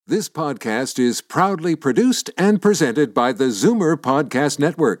This podcast is proudly produced and presented by the Zoomer Podcast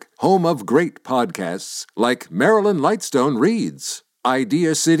Network, home of great podcasts like Marilyn Lightstone Reads,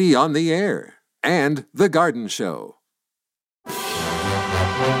 Idea City on the Air, and The Garden Show.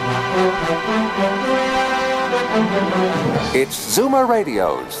 It's Zoomer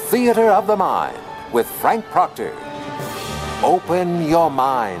Radio's Theater of the Mind with Frank Proctor. Open your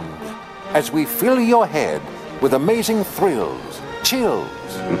mind as we fill your head with amazing thrills, chills,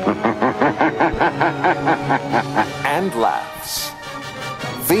 and laughs.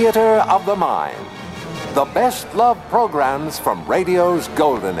 Theater of the Mind. The best love programs from radio's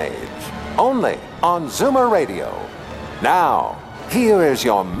golden age. Only on Zoomer Radio. Now, here is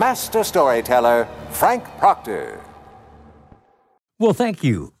your master storyteller, Frank Proctor. Well, thank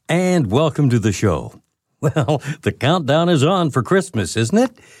you, and welcome to the show. Well, the countdown is on for Christmas, isn't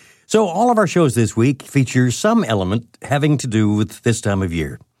it? So all of our shows this week feature some element having to do with this time of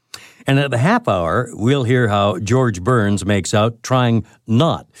year. And at the half hour, we'll hear how George Burns makes out trying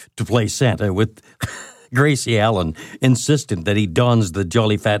not to play Santa with Gracie Allen insistent that he dons the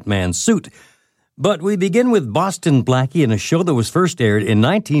jolly fat man's suit. But we begin with Boston Blackie in a show that was first aired in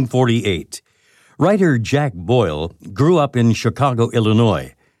 1948. Writer Jack Boyle grew up in Chicago,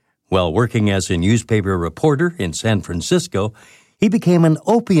 Illinois. While working as a newspaper reporter in San Francisco, he became an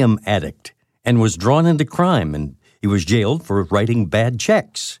opium addict and was drawn into crime, and he was jailed for writing bad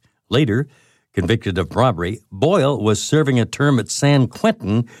checks. Later, convicted of robbery, Boyle was serving a term at San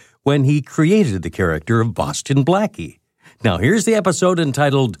Quentin when he created the character of Boston Blackie. Now here's the episode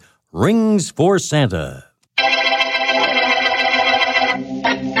entitled Rings for Santa.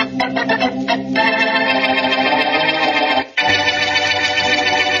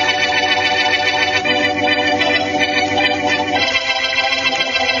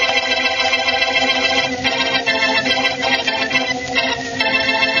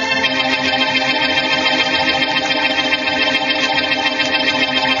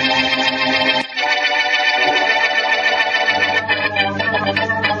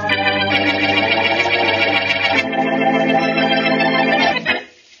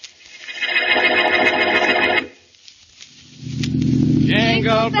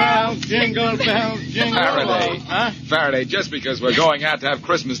 Jingle bells, jingle Faraday. Huh? Faraday, just because we're going out to have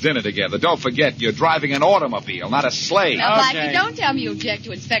Christmas dinner together, don't forget you're driving an automobile, not a sleigh. Now, Okay. Blackie, don't tell me you object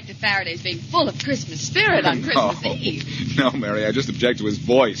to Inspector Faraday's being full of Christmas spirit on Christmas Eve. No, Mary, I just object to his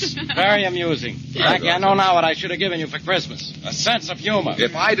voice. Very amusing. Blackie, I know now what I should have given you for Christmas. A sense of humor.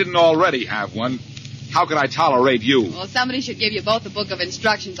 If I didn't already have one, how could I tolerate you? Well, somebody should give you both a book of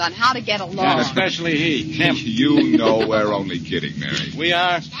instructions on how to get along. And especially he, Tim. You know we're only kidding, Mary. We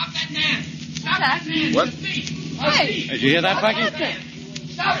are. Stop that man! Stop That? that man! What? He's a thief! Hey! Did you hear that, Blackie?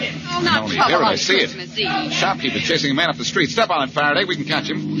 Stop him! Oh, not Only trouble here, I on see it. Christmas Eve. Shopkeeper chasing a man up the street. Step on it, Faraday. We can catch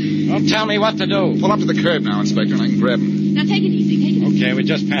him. Don't tell me what to do. Pull up to the curb now, Inspector, and I can grab him. Now, take it easy. Take it easy. Okay, we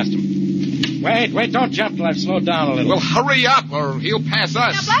just passed him. Wait, don't jump till I've slowed down a little. Well, hurry up, or he'll pass Now,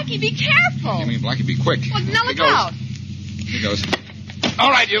 us. Blackie, be careful. You mean, Blackie, be quick. Well, now Here look goes. out. Here goes.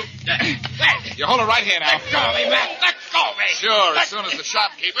 All right, you. You hold it right here now. Let go of me, Matt! Let go of me! Sure, as soon as the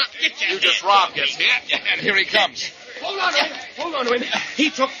shopkeeper you just robbed gets here, and here he comes. Hold on to him. He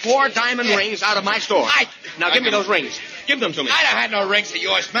took 4 diamond rings out of my store. Now, give me those rings. Give them to me. I don't have no rings of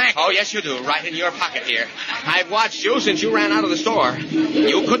yours, Mac. Oh, yes, you do. Right in your pocket here. I've watched you since you ran out of the store.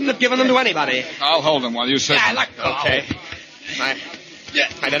 You couldn't have given them to anybody. I'll hold them while you sit. Yeah, let go. Okay.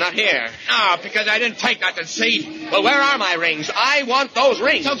 I did not hear. No, because I didn't take nothing, see? Well, where are my rings? I want those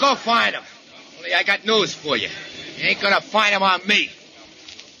rings. So go find them. Only I got news for you. You ain't gonna find them on me.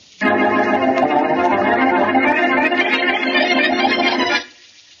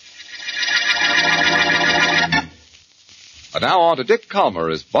 And now on to Dick Calmer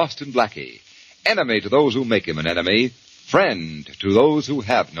as Boston Blackie. Enemy to those who make him an enemy. Friend to those who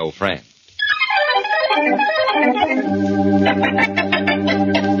have no friend.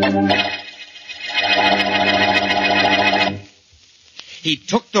 He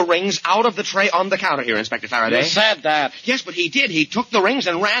took the rings out of the tray on the counter here, Inspector Faraday. You said that. Yes, but he did. He took the rings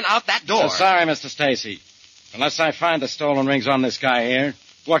and ran out that door. Sorry, Mr. Stacy. Unless I find the stolen rings on this guy here,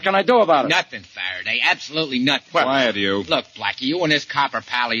 what can I do about it? Nothing, Faraday. Absolutely nothing. Quiet, you. Look, Blackie, you and this copper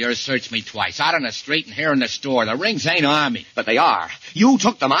pal of yours searched me twice. Out on the street and here in the store. The rings ain't on me. But they are. You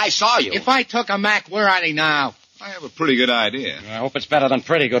took them. I saw you. If I took 'em, Mac, where are they now? I have a pretty good idea. I hope it's better than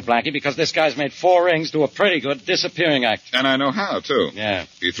pretty good, Blackie, because this guy's made 4 rings do a pretty good disappearing act. And I know how, too. Yeah.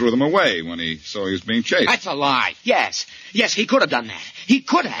 He threw them away when he saw he was being chased. That's a lie. Yes, he could have done that. He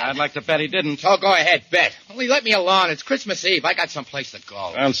could have. I'd like to bet he didn't. So go ahead, bet. Only let me alone. It's Christmas Eve. I got someplace to go.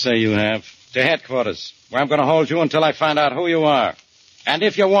 I'll say you have. To headquarters, where I'm going to hold you until I find out who you are. And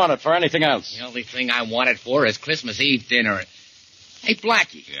if you want it for anything else. The only thing I want it for is Christmas Eve dinner. Hey,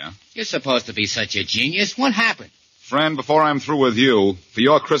 Blackie. Yeah? You're supposed to be such a genius. What happened? Friend, before I'm through with you, for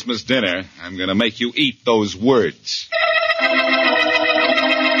your Christmas dinner, I'm going to make you eat those words.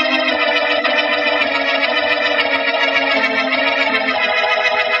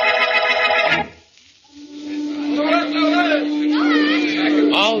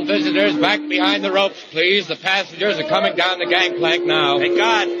 All visitors back behind the ropes, please. The passengers are coming down the gangplank now. Hey,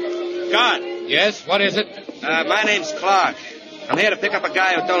 God. Yes, what is it? My name's Clark. I'm here to pick up a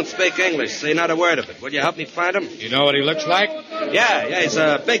guy who don't speak English, say not a word of it. Will you help me find him? You know what he looks like? Yeah, he's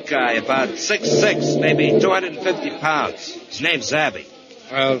a big guy, about 6'6", maybe 250 pounds. His name's Abby.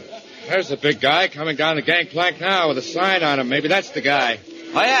 Well, there's the big guy coming down the gangplank now with a sign on him. Maybe that's the guy.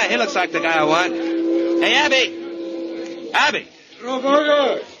 Oh, yeah, he looks like the guy I want. Hey, Abby!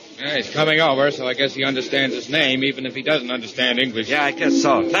 Yeah, he's coming over, so I guess he understands his name, even if he doesn't understand English. Yeah, I guess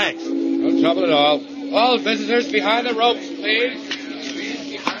so. Thanks. No trouble at all. All visitors behind the ropes, please.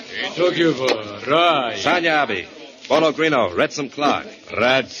 Sanya Abby. Bolo Grino. Retsim Clark.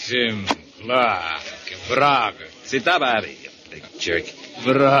 Ratsim Clark. Braga. Sitaba Abby, you big jerk.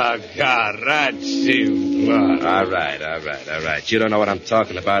 Braga. Ratsim Clark. All right. You don't know what I'm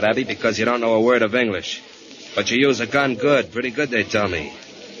talking about, Abby, because you don't know a word of English. But you use a gun good. Pretty good, they tell me.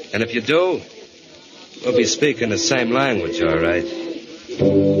 And if you do, we'll be speaking the same language, all right?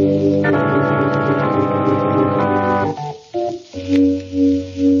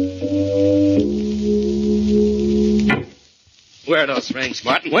 Where are those rings,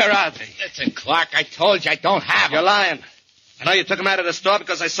 Martin? Where are they? Listen, Clark, I told you I don't have You're them. lying. I know you took them out of the store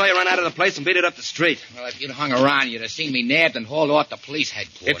because I saw you run out of the place and beat it up the street. Well, if you'd hung around, you'd have seen me nabbed and hauled off to police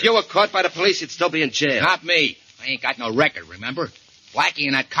headquarters. If you were caught by the police, you'd still be in jail. Not me. I ain't got no record, remember? Blackie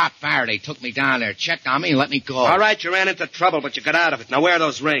and that cop Faraday took me down there, checked on me, and let me go. All right, you ran into trouble, but you got out of it. Now, where are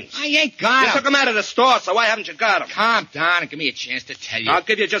those rings? I ain't got You them. took them out of the store, so why haven't you got them? Calm down and give me a chance to tell you. I'll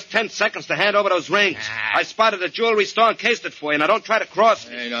give you just 10 seconds to hand over those rings. Ah. I spotted a jewelry store and cased it for you. Now, don't try to cross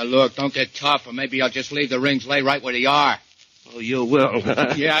me. Hey, now, look, don't get tough, or maybe I'll just leave the rings lay right where they are. Oh, you will.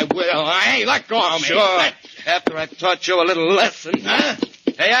 Yeah, I will. Hey, let go of me. Sure. After I've taught you a little lesson. Huh?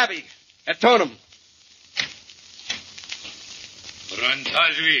 Hey, Abby, atone him.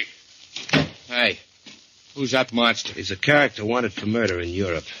 Hey, who's that monster? He's a character wanted for murder in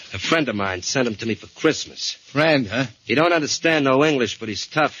Europe. A friend of mine sent him to me for Christmas. Friend, huh? He don't understand no English, but he's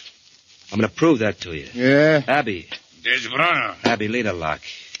tough. I'm going to prove that to you. Yeah? Abby. Abby, lead a lock.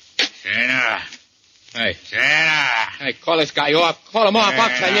 Hey. Hey, call this guy off. Call him off,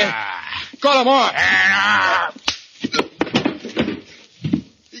 I'll tell you. Call him off.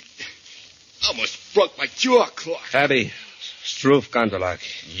 Almost broke my jaw, Clark. Abby, Stroof Gondolak.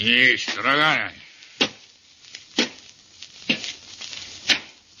 Yes, Dragana.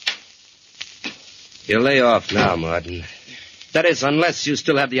 You lay off now, Martin. That is, unless you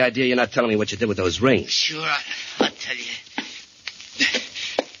still have the idea you're not telling me what you did with those rings. Sure, I'll tell you.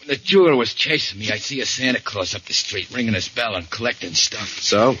 When the jeweler was chasing me, I see a Santa Claus up the street ringing his bell and collecting stuff.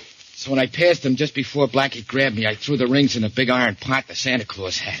 So? So when I passed him just before Blackie grabbed me, I threw the rings in a big iron pot the Santa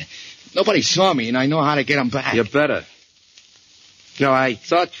Claus had. Nobody saw me, and I know how to get them back. You better. No, I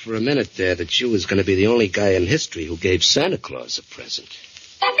thought for a minute there that you was going to be the only guy in history who gave Santa Claus a present.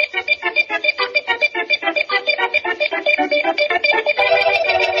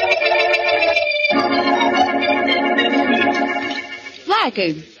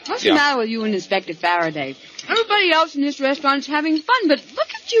 Blackie, what's the matter with you and Inspector Faraday? Everybody else in this restaurant's having fun, but look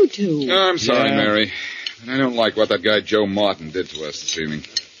at you two. Oh, I'm sorry, Mary. And I don't like what that guy Joe Martin did to us this evening.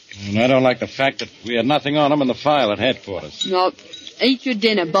 And I don't like the fact that we had nothing on him in the file at headquarters. No, eat your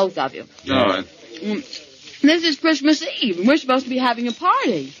dinner, both of you. All right. This is Christmas Eve, and we're supposed to be having a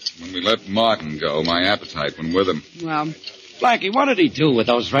party. When we let Martin go, my appetite went with him. Well, Blackie, what did he do with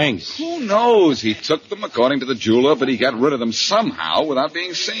those rings? Who knows? He took them according to the jeweler, but he got rid of them somehow without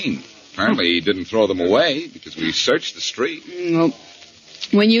being seen. Apparently he didn't throw them away because we searched the street. well,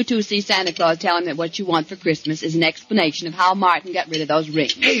 when you two see Santa Claus, tell him that what you want for Christmas is an explanation of how Martin got rid of those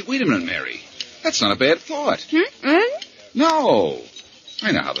rings. Hey, wait a minute, Mary. That's not a bad thought. Really? No.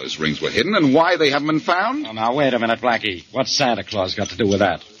 I know how those rings were hidden and why they haven't been found. Oh, now, wait a minute, Blackie. What's Santa Claus got to do with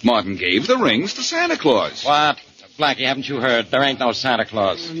that? Martin gave the rings to Santa Claus. What? Blackie, haven't you heard? There ain't no Santa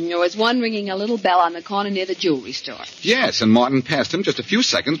Claus. There was one ringing a little bell on the corner near the jewelry store. Yes, and Martin passed him just a few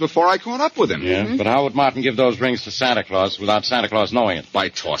seconds before I caught up with him. Yeah, but how would Martin give those rings to Santa Claus without Santa Claus knowing it? By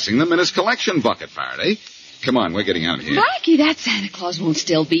tossing them in his collection bucket, Faraday. Come on, we're getting out of here. Blackie, that Santa Claus won't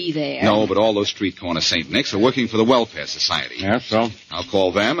still be there. No, but all those street corner St. Nick's are working for the Welfare Society. Yeah, so? I'll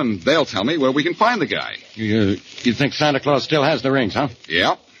call them, and they'll tell me where we can find the guy. You think Santa Claus still has the rings, huh?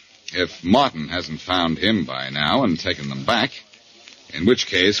 Yeah. If Martin hasn't found him by now and taken them back, in which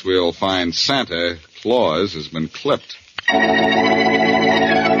case we'll find Santa Claus has been clipped.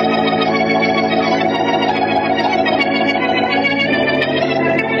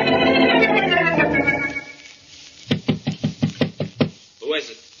 Who is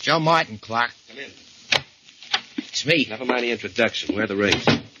it? Joe Martin, Clark. Come in. It's me. Never mind the introduction. Where are the rings?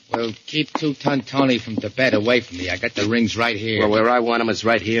 Well, keep 2-Ton Tony from Tibet away from me. I got the rings right here. Well, where I want them is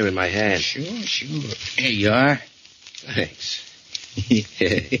right here in my hand. Sure. Here you are. Thanks.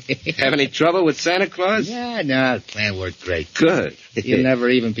 Have any trouble with Santa Claus? Yeah, no, the plan worked great. Good. You'll never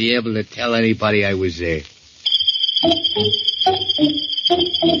even be able to tell anybody I was there.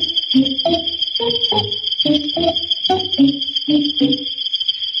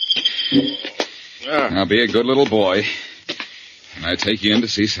 Now be a good little boy. And I take you in to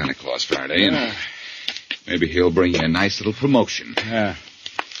see Santa Claus Faraday, and maybe he'll bring you a nice little promotion.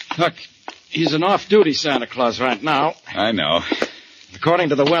 Look, he's an off-duty Santa Claus right now. I know. According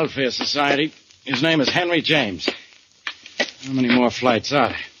to the Welfare Society, his name is Henry James. How many more flights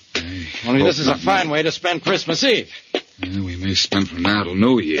are there? Only this is a fine way to spend Christmas Eve. We may spend from now till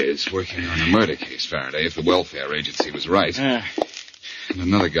New Year's working on a murder case, Faraday, if the welfare agency was right. And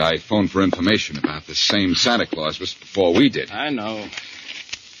another guy phoned for information about this same Santa Claus just before we did. I know.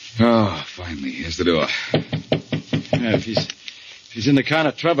 Oh, finally, here's the door. If he's in the kind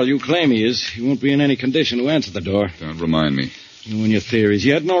of trouble you claim he is, he won't be in any condition to answer the door. Don't remind me. You and your theories.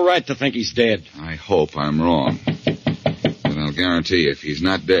 You had no right to think he's dead. I hope I'm wrong. But I'll guarantee if he's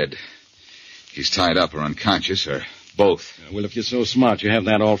not dead, he's tied up or unconscious or both. Well, if you're so smart, you have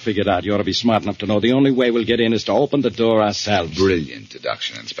that all figured out. You ought to be smart enough to know the only way we'll get in is to open the door ourselves. Brilliant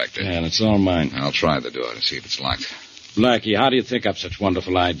deduction, Inspector. Yeah, and it's all mine. I'll try the door to see if it's locked. Blackie, how do you think up such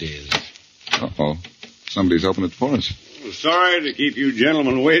wonderful ideas? Uh-oh. Somebody's opened it for us. Well, sorry to keep you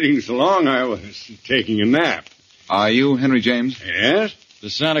gentlemen waiting so long. I was taking a nap. Are you Henry James? Yes? The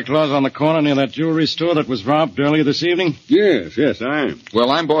Santa Claus on the corner near that jewelry store that was robbed earlier this evening? Yes, I am.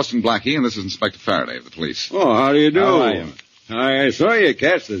 Well, I'm Boston Blackie, and this is Inspector Faraday of the police. Oh, how do you do? How are you? I saw you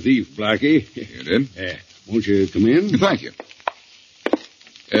catch the thief, Blackie. You did? Yeah. Won't you come in? Thank you.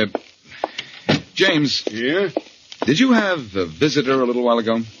 James. Yeah? Did you have a visitor a little while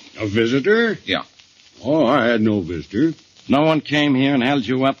ago? A visitor? Yeah. Oh, I had no visitor. No one came here and held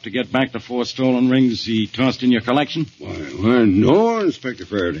you up to get back the 4 stolen rings he tossed in your collection? Why, no, Inspector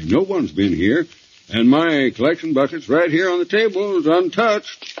Faraday. No one's been here. And my collection bucket's right here on the table. It's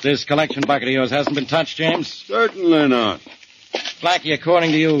untouched. This collection bucket of yours hasn't been touched, James? Certainly not. Blackie,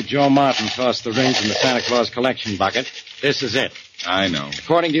 according to you, Joe Martin tossed the rings in the Santa Claus collection bucket. This is it. I know.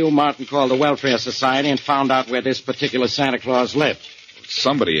 According to you, Martin called the Welfare Society and found out where this particular Santa Claus lived.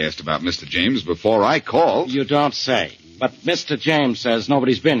 Somebody asked about Mr. James before I called. You don't say. But Mr. James says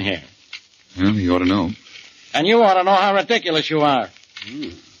nobody's been here. Well, you ought to know. And you ought to know how ridiculous you are.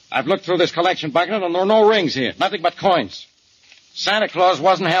 I've looked through this collection bucket and there are no rings here. Nothing but coins. Santa Claus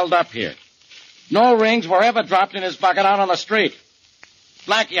wasn't held up here. No rings were ever dropped in his bucket out on the street.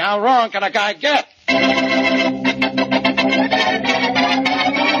 Blackie, how wrong can a guy get?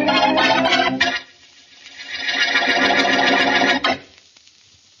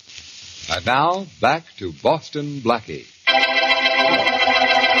 And now, back to Boston Blackie.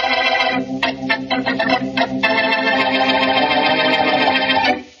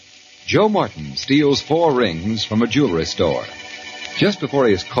 Joe Martin steals 4 rings from a jewelry store. Just before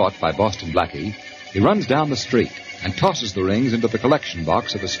he is caught by Boston Blackie, he runs down the street and tosses the rings into the collection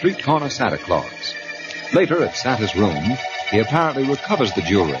box of a street corner Santa Claus. Later, at Santa's room, he apparently recovers the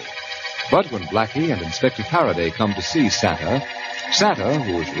jewelry. But when Blackie and Inspector Faraday come to see Santa, Santa,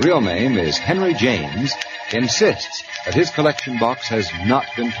 whose real name is Henry James, insists that his collection box has not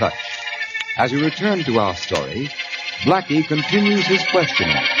been touched. As we return to our story, Blackie continues his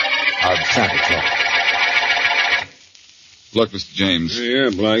questioning of Santa Claus. Look, Mr. James. Yeah,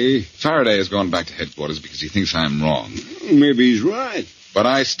 Blackie. Faraday has gone back to headquarters because he thinks I'm wrong. Maybe he's right. But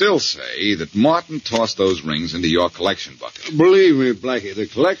I still say that Martin tossed those rings into your collection bucket. Believe me, Blackie, the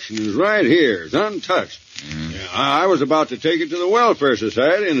collection is right here. It's untouched. Yeah, I was about to take it to the Welfare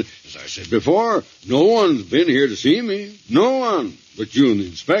Society, and as I said before, no one's been here to see me. No one. But you and the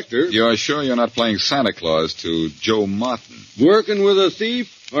inspector. You're sure you're not playing Santa Claus to Joe Martin? Working with a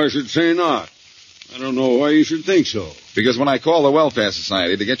thief? I should say not. I don't know why you should think so. Because when I called the Welfare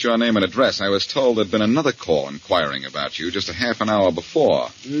Society to get your name and address, I was told there'd been another call inquiring about you just a half an hour before.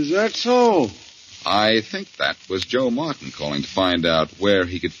 Is that so? I think that was Joe Martin calling to find out where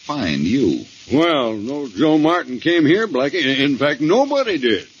he could find you. Well, no Joe Martin came here, Blackie. In fact, nobody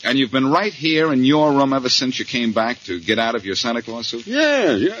did. And you've been right here in your room ever since you came back to get out of your Santa Claus suit?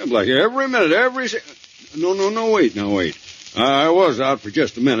 Yeah, Blackie. Every minute, No, wait. I was out for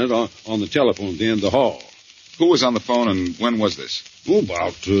just a minute on the telephone at the end of the hall. Who was on the phone and when was this? Oh,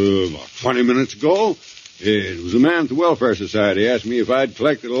 about 20 minutes ago. It was a man at the Welfare Society asked me if I'd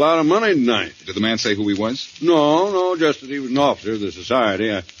collected a lot of money tonight. Did the man say who he was? No, just that he was an officer of the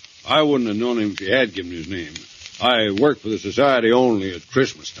society. I wouldn't have known him if he had given his name. I work for the society only at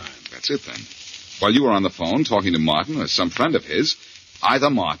Christmas time. That's it, then. While you were on the phone talking to Martin or some friend of his, either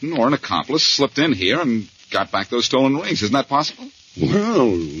Martin or an accomplice slipped in here and got back those stolen rings. Isn't that possible? Well,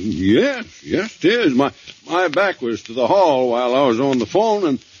 yes, it is. My back was to the hall while I was on the phone,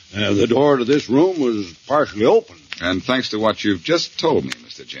 and the door to this room was partially open. And thanks to what you've just told me,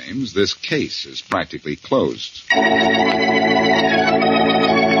 Mr. James, this case is practically closed.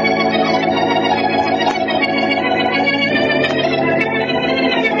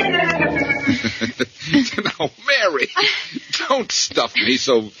 Now, Mary, don't stuff me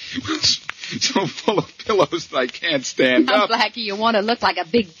so full of pillows that I can't stand Now, up. Blackie, you want to look like a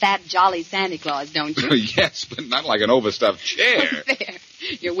big, fat, jolly Santa Claus, don't you? Yes, but not like an overstuffed chair. There.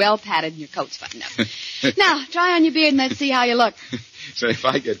 You're well padded and your coat's buttoned up. Now, try on your beard and let's see how you look. Say, if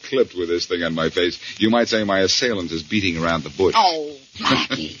I get clipped with this thing on my face, you might say my assailant is beating around the bush. Oh,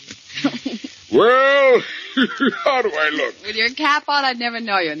 Blackie. Well, how do I look? With your cap on, I'd never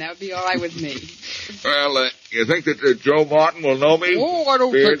know you, and that would be all right with me. Well, you think that Joe Martin will know me? Oh, I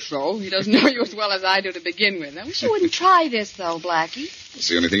don't think so. He doesn't know you as well as I do to begin with. I wish you wouldn't try this, though, Blackie. It's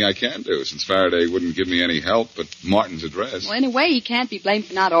the only thing I can do, since Faraday wouldn't give me any help but Martin's address. Well, anyway, he can't be blamed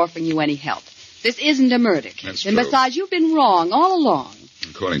for not offering you any help. This isn't a murder case. That's and true. besides, you've been wrong all along.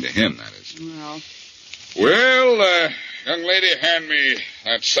 According to him, that is. Well, Young lady, hand me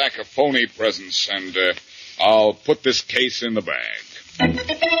that sack of phony presents, and I'll put this case in the bag.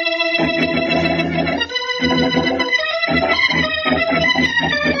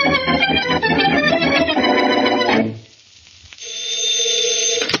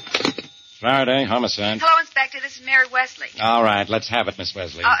 Faraday, homicide. Hello, Inspector. This is Mary Wesley. All right, let's have it, Miss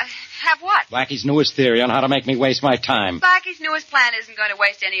Wesley. Have what? Blackie's newest theory on how to make me waste my time. Blackie's newest plan isn't going to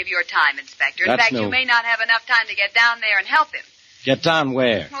waste any of your time, Inspector. In That's fact, new. you may not have enough time to get down there and help him. Get down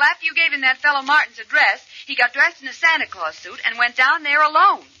where? Well, after you gave him that fellow Martin's address, he got dressed in a Santa Claus suit and went down there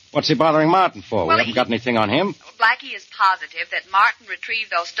alone. What's he bothering Martin for? Well, We haven't got anything on him. Blackie is positive that Martin retrieved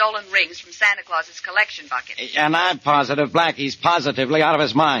those stolen rings from Santa Claus's collection bucket. And I'm positive Blackie's positively out of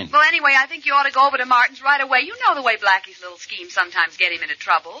his mind. Well, anyway, I think you ought to go over to Martin's right away. You know the way Blackie's little schemes sometimes get him into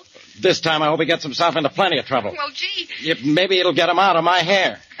trouble. This time I hope he gets himself into plenty of trouble. Well, gee. Maybe it'll get him out of my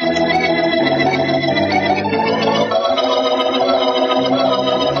hair.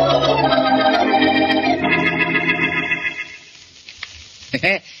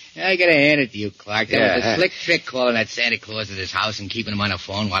 I gotta hand it to you, Clark. That was Yeah. a slick trick calling that Santa Claus at his house and keeping him on the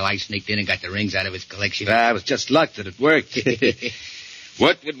phone while I sneaked in and got the rings out of his collection. It was just luck that it worked.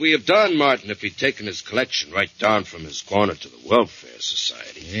 What would we have done, Martin, if he'd taken his collection right down from his corner to the Welfare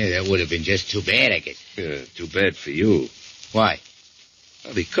Society? Yeah, that would have been just too bad, I guess. Yeah, too bad for you. Why?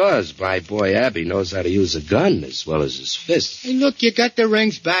 Well, because my boy Abby knows how to use a gun as well as his fists. Hey, look, you got the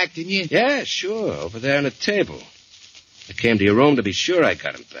rings back, didn't you? Yeah, sure, over there on the table. I came to your room to be sure I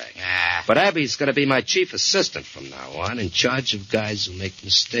got him back. Ah. But Abby's going to be my chief assistant from now on, in charge of guys who make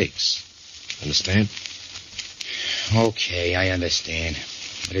mistakes. Understand? Okay, I understand.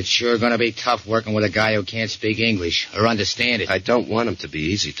 But it's sure going to be tough working with a guy who can't speak English or understand it. I don't want him to be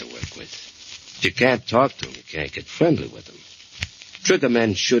easy to work with. If you can't talk to him, you can't get friendly with him. Trigger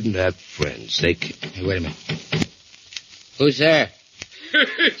men shouldn't have friends. They can... Hey, wait a minute. Who's there?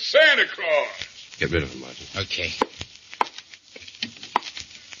 Santa Claus. Get rid of him, Martin. Okay.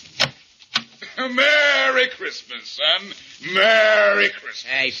 Merry Christmas, son. Merry Christmas.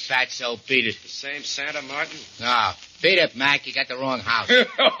 Hey, fatso, beat it. The same Santa, Martin? No, beat it, Mac. You got the wrong house.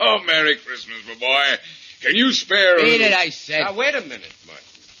 Oh, Merry Christmas, my boy. Can you spare a... Beat it, I said. Now, wait a minute, Martin.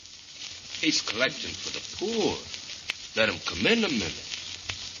 He's collecting for the poor. Let him come in a minute.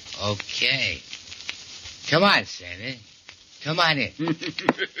 Okay. Come on, Santa. Come on in.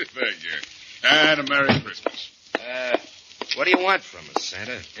 Thank you. And a Merry Christmas. What do you want from us,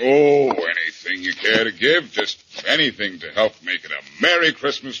 Santa? Oh, anything you care to give. Just anything to help make it a Merry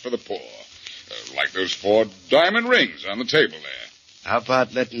Christmas for the poor. Like those 4 diamond rings on the table there. How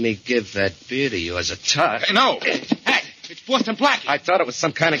about letting me give that beard of yours a tug? Hey, no. Hey, it's Boston Blackie. I thought it was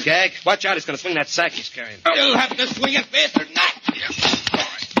some kind of gag. Watch out, he's going to swing that sack he's carrying. You'll have to swing it faster than that.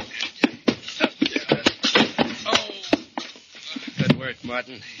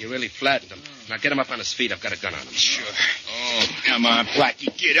 Martin. You really flattened him. Now get him up on his feet. I've got a gun on him. Sure. Oh, come on,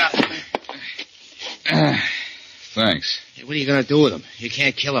 Blackie, get up. Thanks. Hey, what are you going to do with him? You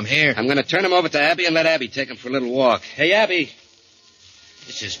can't kill him here. I'm going to turn him over to Abby and let Abby take him for a little walk. Hey, Abby.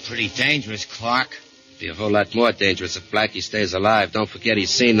 This is pretty dangerous, Clark. Be a whole lot more dangerous if Blackie stays alive. Don't forget he's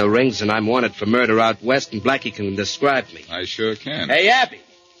seen the rings, and I'm wanted for murder out west, and Blackie can describe me. I sure can. Hey, Abby.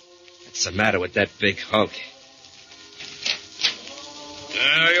 What's the matter with that big hunk?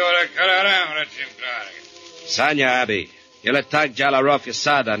 Sanya, Abby. Yo le tag jala rof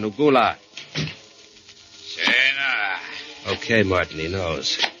yasada nugula. Sena. Okay, Martin, he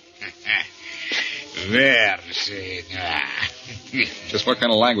knows. Just what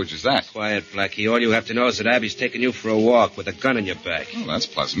kind of language is that? Quiet, Blackie. All you have to know is that Abby's taking you for a walk with a gun in your back. Oh, that's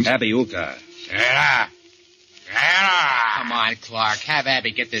pleasant. Abby Uga. Come on, Clark. Have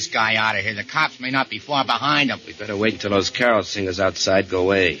Abby get this guy out of here. The cops may not be far behind him. We better wait until those carol singers outside go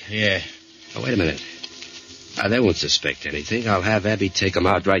away. Yeah. Oh, wait a minute. They won't suspect anything. I'll have Abby take them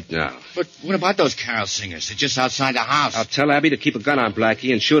out right now. But what about those carol singers? They're just outside the house. I'll tell Abby to keep a gun on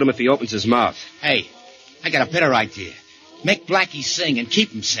Blackie and shoot him if he opens his mouth. Hey, I got a better idea. Make Blackie sing and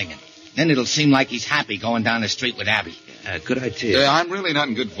keep him singing. Then it'll seem like he's happy going down the street with Abby. Good idea. I'm really not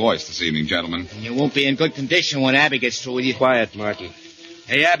in good voice this evening, gentlemen. And you won't be in good condition when Abby gets through with you. Quiet, Martin.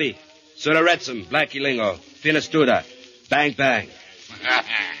 Hey, Abby. Sura Retsum, Blackie Lingo. Finestuda. Bang, bang.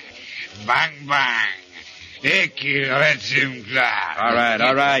 Bang, bang. All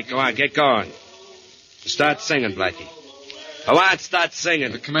right. Go on, get going. Start singing, Blackie. Go on, start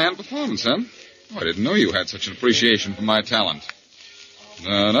singing. A command performance, huh? Oh, I didn't know you had such an appreciation for my talent. So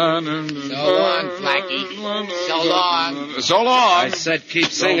long, Blackie. So long. So long. I said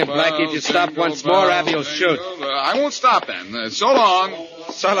keep singing, Blackie. If you stop once more, Abby will shoot. I won't stop then. So long.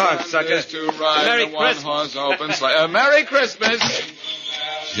 So long, sucker. Merry Christmas. Merry Christmas.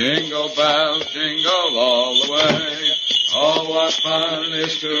 Jingle bells, jingle all the way. Oh, what fun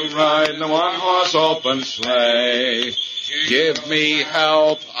is to ride in a one-horse open sleigh. Give me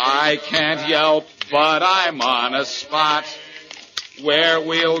help, I can't yelp, but I'm on a spot. Where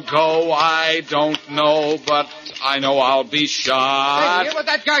we'll go, I don't know, but I know I'll be shot. Hey, hear what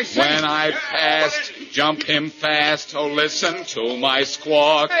that guy said? When I pass, jump him fast. Oh, listen to my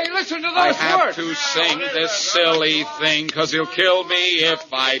squawk. Hey, listen to those I have words. to sing this silly thing, 'cause he'll kill me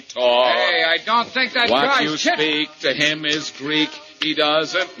if I talk. Hey, I don't think that What guy's you shit. speak to him is Greek. He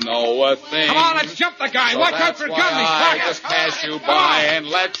doesn't know a thing. Come on, let's jump the guy. So Watch out that's for why guns. I just pass you by and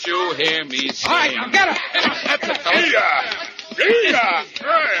let you hear me sing. All right, now get him. That's it, fellas.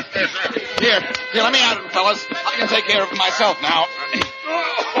 Here, let me at him, fellas. I can take care of him myself now.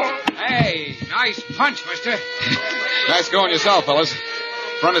 Hey, nice punch, mister. Nice going yourself, fellas.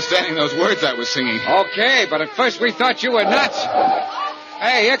 For understanding those words I was singing. Okay, but at first we thought you were nuts.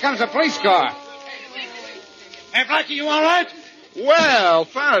 Hey, here comes a police car. Hey, Blackie, you all right? Well,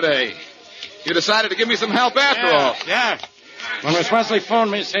 Faraday, you decided to give me some help after all. Yeah. When Miss Wesley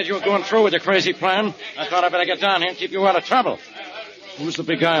phoned me and said you were going through with your crazy plan, I thought I'd better get down here and keep you out of trouble. Who's the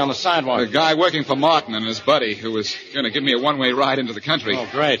big guy on the sidewalk? The guy working for Martin and his buddy who was going to give me a one-way ride into the country. Oh,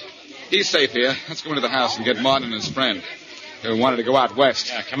 great. He's safe here. Let's go into the house and get Martin and his friend who wanted to go out west.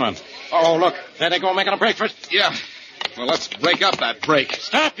 Yeah, come on. Oh, look. There they go making a break for it. Yeah. Well, let's break up that break.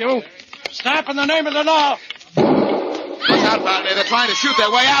 Stop, you. Stop in the name of the law. Look out, Faraday. They're trying to shoot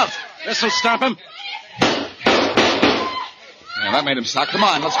their way out. This'll stop him. Yeah, that made him stop. Come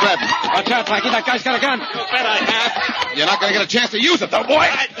on, let's grab him. Watch out, Blackie. That guy's got a gun. You bet I have. You're not going to get a chance to use it, though, boy.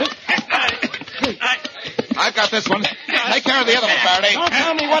 I've got this one. Take care of the other one, Faraday. Don't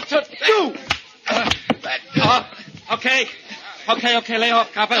tell me what to do. Okay, lay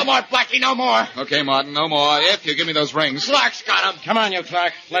off, copper. No more, Blackie, no more. Okay, Martin, no more. If you give me those rings. Clark's got him. Come on, you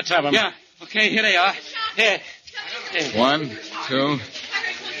Clark. Let's have him. Yeah, okay, here they are. Here. 1, 2,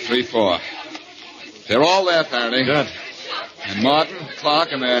 3, 4. They're all there, Faraday. Good. And Martin,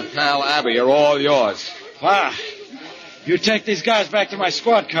 Clark, and their pal Abby are all yours. Wow. You take these guys back to my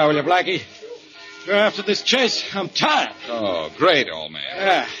squad car, will you, Blackie? After this chase, I'm tired. Oh, great, old man.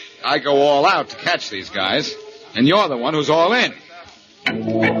 Yeah. I go all out to catch these guys, and you're the one who's all in.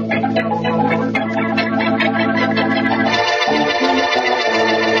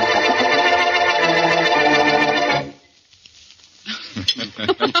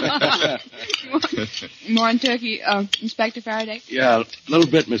 More on turkey, Inspector Faraday? Yeah, a little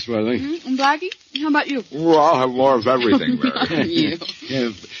bit, Miss Wesley. Mm-hmm. And Blackie, how about you? Oh, I'll have more of everything, Mary. You.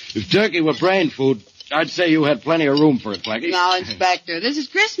 Yeah, if turkey were brain food, I'd say you had plenty of room for it, Blackie. Now, Inspector, this is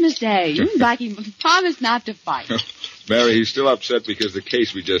Christmas Day. You and Blackie promised not to fight. Mary, he's still upset because the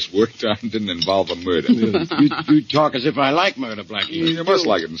case we just worked on didn't involve a murder. You talk as if I like murder, Blackie. You must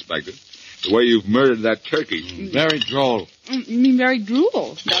like it, Inspector. The way you've murdered that turkey. Very droll. You mean very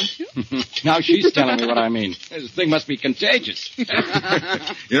drool, don't you? Now she's telling me what I mean. This thing must be contagious.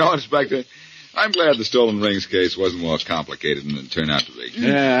 You know, Inspector, I'm glad the stolen rings case wasn't more complicated than it turned out to be.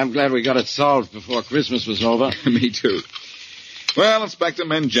 Yeah, I'm glad we got it solved before Christmas was over. Me too. Well, Inspector,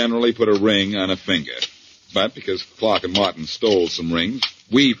 men generally put a ring on a finger. But because Clark and Martin stole some rings,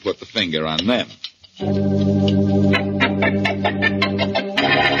 we put the finger on them.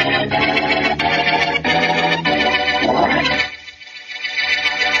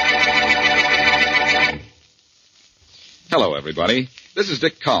 Hello, everybody. This is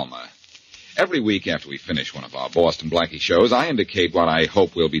Dick Calmer. Every week after we finish one of our Boston Blackie shows, I indicate what I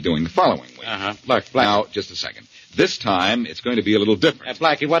hope we'll be doing the following week. Look, Blackie. Now, just a second. This time, it's going to be a little different.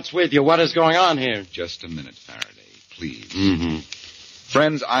 Blackie, what's with you? What is going on here? Just a minute, Faraday, please. Mm-hmm.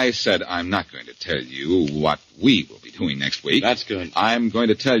 Friends, I said I'm not going to tell you what we will be doing next week. That's good. I'm going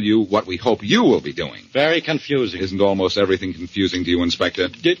to tell you what we hope you will be doing. Very confusing. Isn't almost everything confusing to you, Inspector?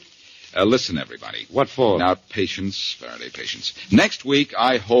 Listen, everybody. What for? Now, patience, Faraday, patience. Next week,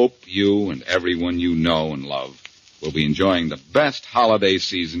 I hope you and everyone you know and love will be enjoying the best holiday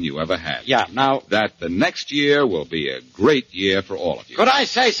season you ever had. Yeah, now... That the next year will be a great year for all of you. Could I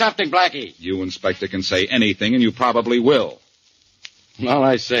say something, Blackie? You, Inspector, can say anything, and you probably will. All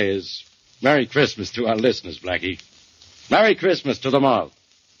I say is, Merry Christmas to our listeners, Blackie. Merry Christmas to them all.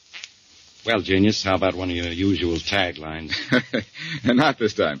 Well, genius, how about one of your usual taglines? Not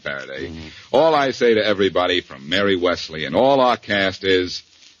this time, Faraday. Mm-hmm. All I say to everybody from Mary Wesley and all our cast is,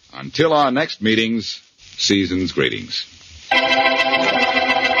 until our next meetings, season's greetings.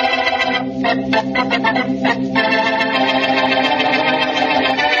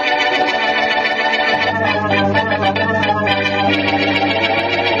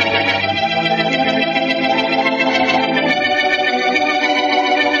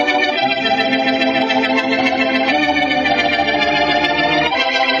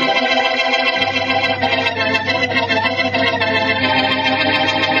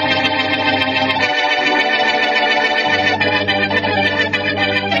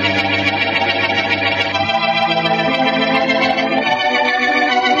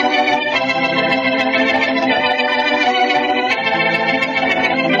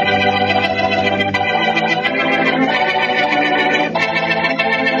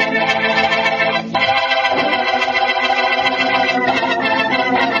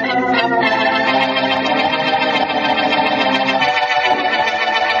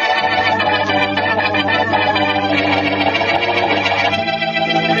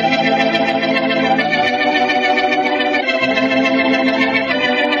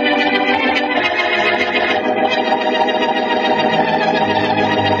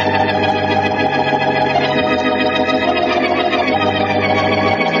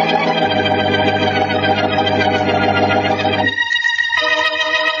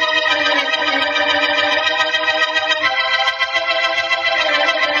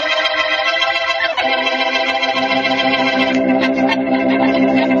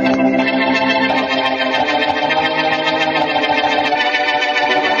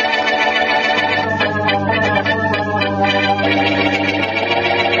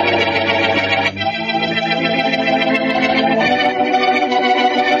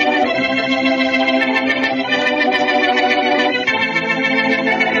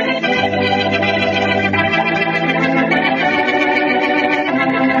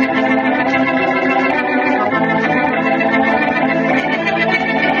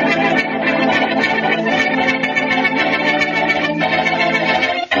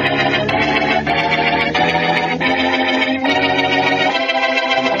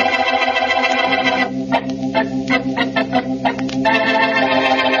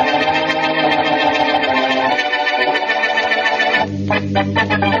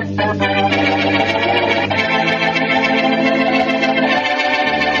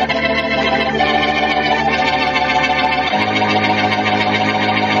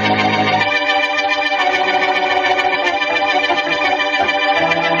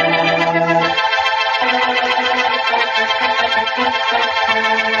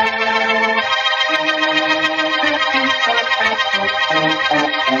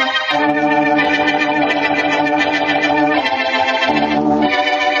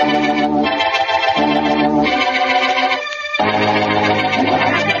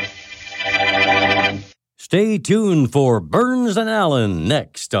 Stay tuned for Burns and Allen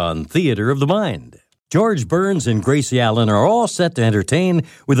next on Theater of the Mind. George Burns and Gracie Allen are all set to entertain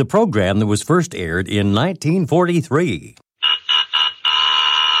with a program that was first aired in 1943.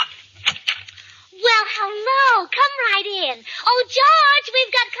 Well, hello. Come right in. Oh, George,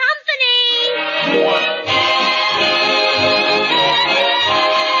 we've got company.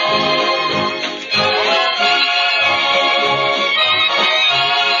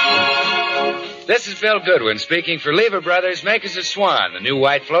 This is Bill Goodwin speaking for Lever Brothers, makers of Swan, the new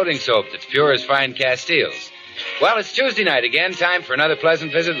white floating soap that's pure as fine Castiles. Well, it's Tuesday night again, time for another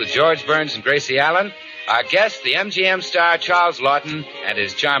pleasant visit with George Burns and Gracie Allen. Our guests, the MGM star Charles Lawton and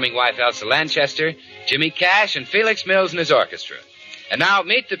his charming wife Elsa Lanchester, Jimmy Cash, and Felix Mills and his orchestra. And now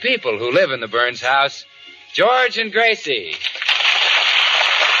meet the people who live in the Burns house, George and Gracie.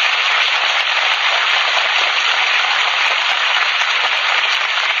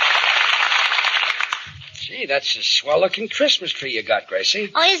 Gee, that's a swell-looking Christmas tree you got, Gracie.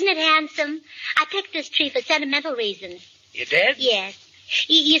 Oh, isn't it handsome? I picked this tree for sentimental reasons. You did? Yes.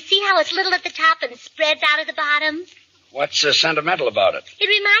 You see how it's little at the top and spreads out at the bottom? What's sentimental about it? It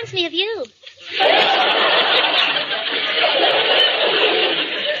reminds me of you.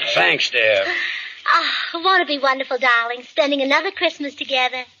 Thanks, dear. Oh, won't it be wonderful, darling, spending another Christmas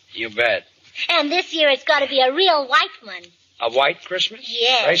together? You bet. And this year it's got to be a real white one. A white Christmas?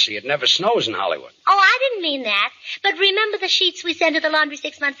 Yes. Gracie, it never snows in Hollywood. Oh, I didn't mean that. But remember the sheets we sent to the laundry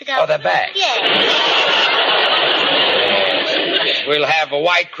 6 months ago? Oh, the bags? Yes. We'll have a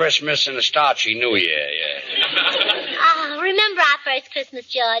white Christmas and a starchy New Year, yeah. Oh, remember our first Christmas,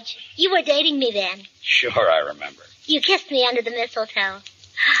 George? You were dating me then. Sure, I remember. You kissed me under the mistletoe.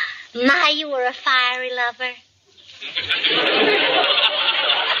 My, you were a fiery lover.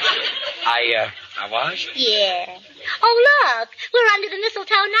 I was? Yeah. Oh, look. We're under the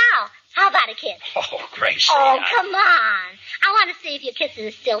mistletoe now. How about a kiss? Oh, Gracie. Oh, come on. I want to see if your kisses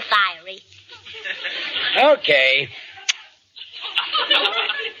are still fiery. Okay.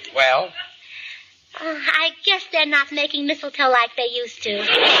 Well? I guess they're not making mistletoe like they used to.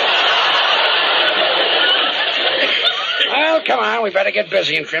 Well, come on. We better get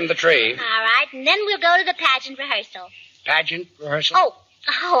busy and trim the tree. All right, and then we'll go to the pageant rehearsal. Pageant rehearsal?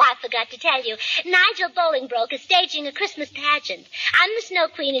 Oh, I forgot to tell you. Nigel Bolingbroke is staging a Christmas pageant. I'm the Snow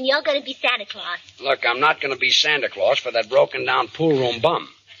Queen, and you're going to be Santa Claus. Look, I'm not going to be Santa Claus for that broken-down pool room bum.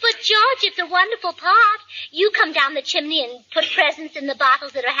 But, George, it's a wonderful part. You come down the chimney and put presents in the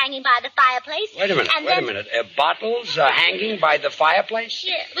bottles that are hanging by the fireplace. Wait a minute. Bottles hanging by the fireplace?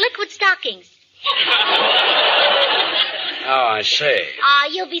 Yeah, liquid stockings. Oh, I see.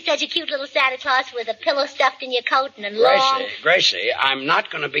 You'll be such a cute little Santa Claus with a pillow stuffed in your coat and a long... Gracie, I'm not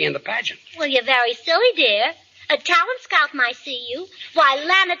going to be in the pageant. Well, you're very silly, dear. A talent scout might see you. Why,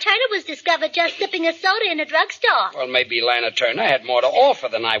 Lana Turner was discovered just sipping a soda in a drugstore. Well, maybe Lana Turner had more to offer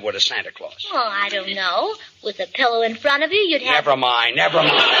than I would a Santa Claus. Oh, I don't know. With a pillow in front of you, you'd have... Never mind. Come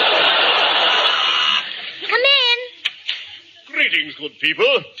in. Greetings, good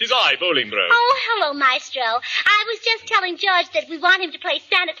people. 'Tis I, Bolingbroke. Oh, hello, Maestro. I was just telling George that we want him to play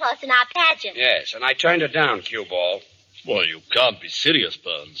Santa Claus in our pageant. Yes, and I turned it down, Cue Ball. Well, you can't be serious,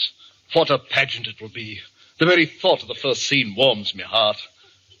 Burns. What a pageant it will be. The very thought of the first scene warms my heart.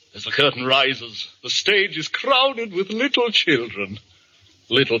 As the curtain rises, the stage is crowded with little children.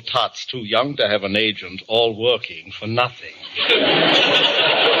 Little tots too young to have an agent, all working for nothing. Yes,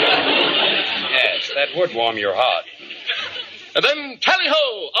 that would warm your heart. And then,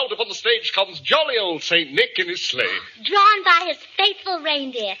 tally-ho! Out upon the stage comes jolly old St. Nick in his sleigh. Drawn by his faithful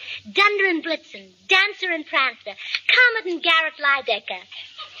reindeer, Dunder and Blitzen, Dancer and Prancer, Comet and Garrett Lydecker.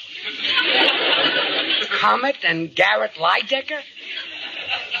 Comet and Garrett Lydecker?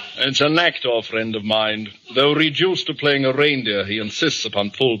 It's an actor friend of mine. Though reduced to playing a reindeer, he insists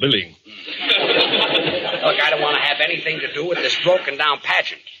upon full billing. Look, I don't want to have anything to do with this broken-down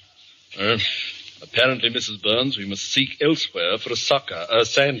pageant. Apparently, Mrs. Burns, we must seek elsewhere for a Santa.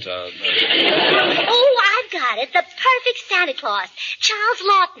 Oh, I've got it. The perfect Santa Claus. Charles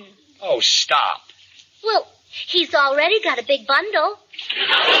Lawton. Oh, stop. Well, he's already got a big bundle. All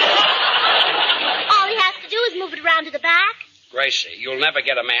he has to do is move it around to the back. Gracie, you'll never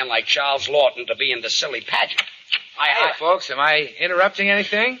get a man like Charles Lawton to be in the silly pageant. Hey, folks, am I interrupting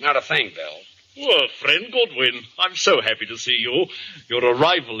anything? Not a thing, Bill. Well, friend Goodwin, I'm so happy to see you. Your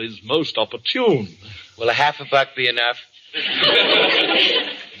arrival is most opportune. Will a $50 be enough?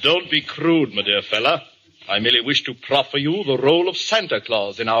 Don't be crude, my dear fella. I merely wish to proffer you the role of Santa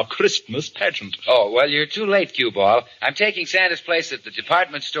Claus in our Christmas pageant. Oh, well, you're too late, Cue Ball. I'm taking Santa's place at the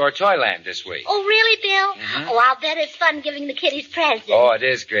department store Toyland this week. Oh, really, Bill? Mm-hmm. Oh, I'll bet it's fun giving the kiddies presents. Oh, it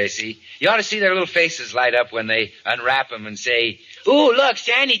is, Gracie. You ought to see their little faces light up when they unwrap them and say, Ooh, look,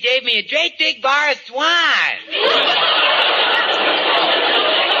 Stan, he gave me a great big bar of Swan.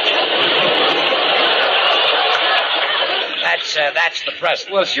 That's the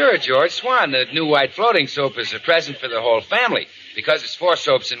present. Well, sure, George. Swan, the new white floating soap, is a present for the whole family because it's 4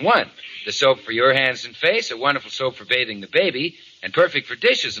 soaps in one. The soap for your hands and face, a wonderful soap for bathing the baby, and perfect for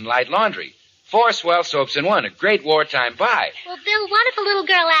dishes and light laundry. 4 swell soaps in one, a great wartime buy. Well, Bill, what if a little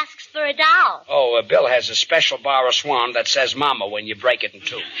girl asks for a doll? Oh, Bill has a special bar of Swan that says Mama when you break it in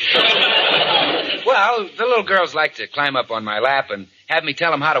two. Well, the little girls like to climb up on my lap and have me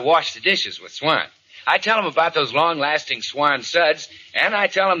tell them how to wash the dishes with Swan. I tell them about those long-lasting Swan suds, and I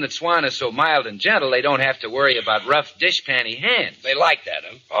tell them that Swan is so mild and gentle they don't have to worry about rough dishpanny hands. They like that,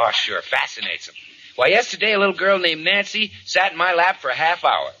 huh? Oh, sure, fascinates them. Why, yesterday a little girl named Nancy sat in my lap for a half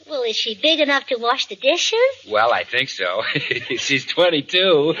hour. Well, is she big enough to wash the dishes? Well, I think so. She's 22.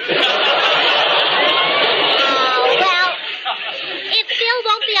 Oh, well, if Bill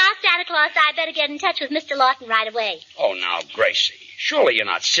won't be our Santa Claus, I better get in touch with Mr. Lawton right away. Oh, now, Gracie, surely you're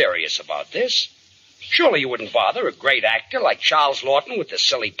not serious about this. Surely you wouldn't bother a great actor like Charles Lawton with this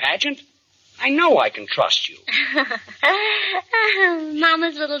silly pageant. I know I can trust you.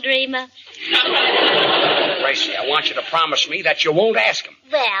 Mama's little dreamer. Gracie, I want you to promise me that you won't ask him.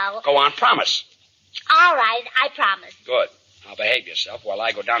 Well... Go on, promise. All right, I promise. Good. Now behave yourself while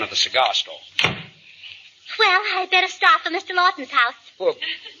I go down to the cigar store. Well, I better start for Mr. Lawton's house. Well,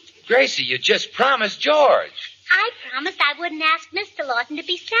 Gracie, you just promised George. I promised I wouldn't ask Mr. Lawton to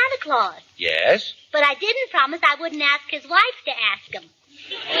be Santa Claus. Yes? But I didn't promise I wouldn't ask his wife to ask him.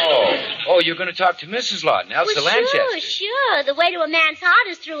 Oh, you're going to talk to Mrs. Lawton, Elsa Lanchester. Sure. The way to a man's heart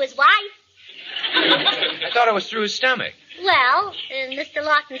is through his wife. I thought it was through his stomach. Well, in Mr.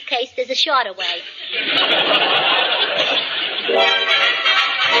 Lawton's case, there's a shorter way.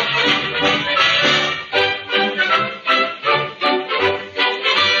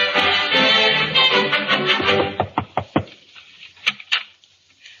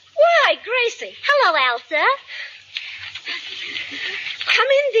 Why, Gracie. Hello, Elsa. Come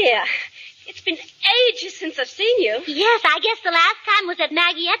in, dear. It's been ages since I've seen you. Yes, I guess the last time was at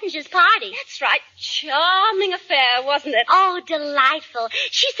Maggie Ettinger's party. That's right. Charming affair, wasn't it? Oh, delightful.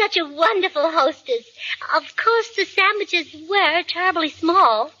 She's such a wonderful hostess. Of course, the sandwiches were terribly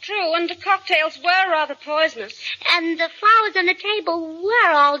small. True, and the cocktails were rather poisonous. And the flowers on the table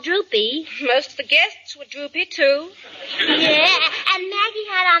were all droopy. Most of the guests were droopy, too. Yeah, and Maggie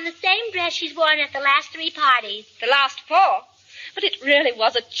had on the same dress she's worn at the last 3 parties. The last 4. But it really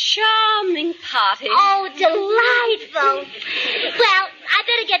was a charming party. Oh, delightful. Well, I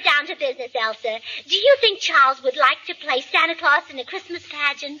better get down to business, Elsa. Do you think Charles would like to play Santa Claus in a Christmas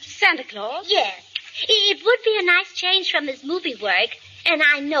pageant? Santa Claus? Yes. It would be a nice change from his movie work, and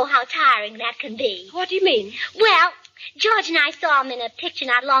I know how tiring that can be. What do you mean? Well, George and I saw him in a picture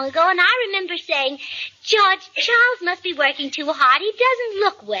not long ago, and I remember saying, George, Charles must be working too hard. He doesn't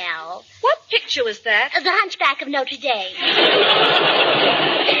look well. What picture was that? The Hunchback of Notre Dame.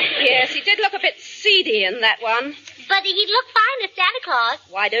 Yes, he did look a bit seedy in that one. But he'd look fine as Santa Claus.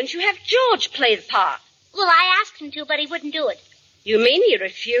 Why don't you have George play the part? Well, I asked him to, but he wouldn't do it. You mean he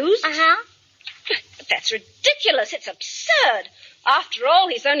refused? Uh-huh. But that's ridiculous. It's absurd. After all,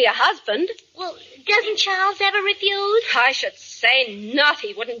 he's only a husband. Well, doesn't Charles ever refuse? I should say not.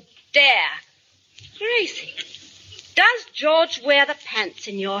 He wouldn't dare. Gracie, does George wear the pants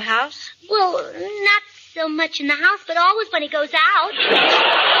in your house? Well, not so much in the house, but always when he goes out.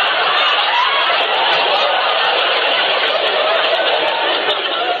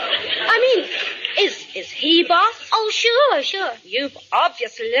 I mean, is he boss? Oh, sure. You've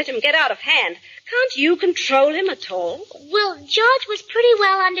obviously let him get out of hand. Can't you control him at all? Well, George was pretty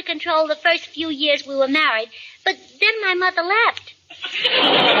well under control the first few years we were married, but then my mother left.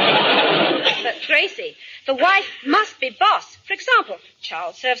 But, Gracie, the wife must be boss. For example,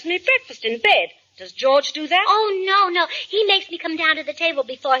 Charles serves me breakfast in bed. Does George do that? Oh, no. He makes me come down to the table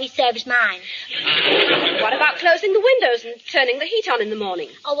before he serves mine. What about closing the windows and turning the heat on in the morning?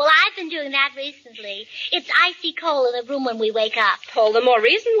 Oh, well, I've been doing that recently. It's icy cold in the room when we wake up. All the more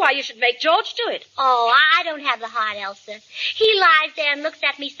reason why you should make George do it. Oh, I don't have the heart, Elsa. He lies there and looks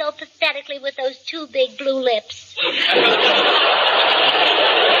at me so pathetically with those 2 big blue lips.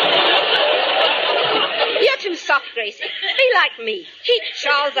 You're too soft, Gracie. Be like me. Keep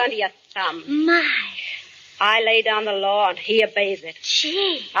Charles under your thumb. My. I lay down the law and he obeys it.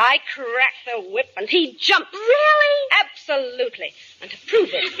 Gee. I crack the whip and he jumps. Really? Absolutely. And to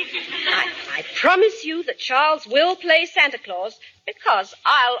prove it, I promise you that Charles will play Santa Claus because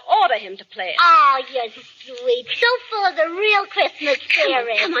I'll order him to play it. Oh, you're sweet. So full of the real Christmas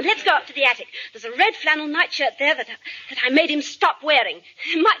spirit. Come on, let's go up to the attic. There's a red flannel nightshirt there that I made him stop wearing.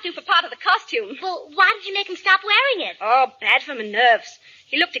 It might do for part of the costume. Well, why did you make him stop wearing it? Oh, bad for my nerves.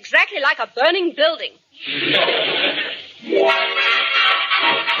 He looked exactly like a burning building.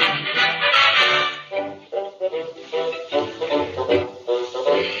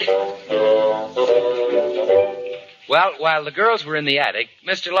 Well, while the girls were in the attic,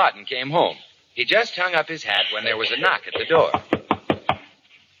 Mr. Lawton came home. He just hung up his hat when there was a knock at the door.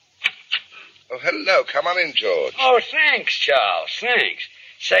 Oh, hello. Come on in, George. Oh, thanks, Charles. Thanks.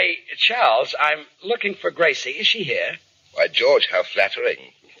 Say, Charles, I'm looking for Gracie. Is she here? Why, George, how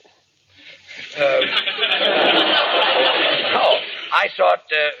flattering. Oh, I thought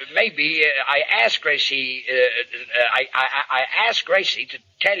maybe I asked Gracie. I asked Gracie to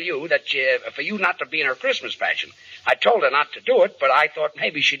tell you that for you not to be in her Christmas pageant. I told her not to do it, but I thought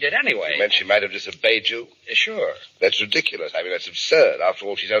maybe she did anyway. You meant she might have disobeyed you? Sure. That's ridiculous. I mean, that's absurd. After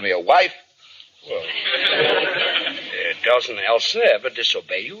all, she's only a wife. Well, doesn't Elsa ever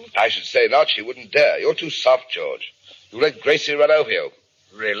disobey you? I should say not. She wouldn't dare. You're too soft, George. You let Gracie run over you.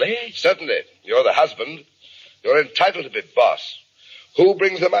 Really? Certainly. You're the husband. You're entitled to be boss. Who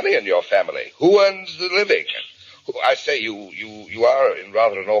brings the money in your family? Who earns the living? I say you are in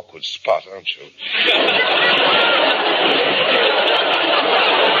rather an awkward spot, aren't you?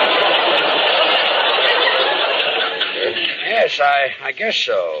 Yes, I guess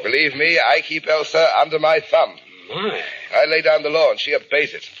so. Believe me, I keep Elsa under my thumb. My. I lay down the law and she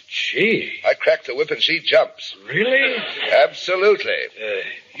obeys it. Gee. I crack the whip and she jumps. Really? Absolutely.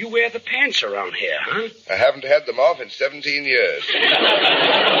 You wear the pants around here, huh? I haven't had them off in 17 years.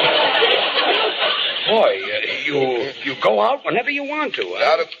 Boy, you go out whenever you want to, huh?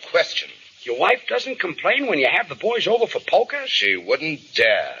 Not a question. Your wife doesn't complain when you have the boys over for polka? She wouldn't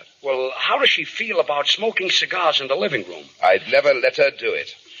dare. Well, how does she feel about smoking cigars in the living room? I'd never let her do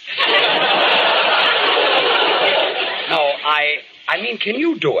it. No, I mean, can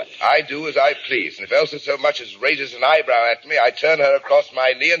you do it? I do as I please, and if Elsa so much as raises an eyebrow at me, I turn her across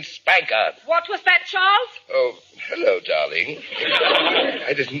my knee and spank her. What was that, Charles? Oh, hello, darling.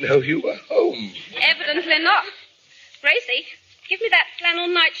 I didn't know you were home. Evidently not. Gracie, give me that flannel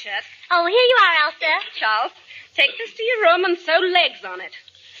nightshirt. Oh, here you are, Elsa. Charles, take this to your room and sew legs on it.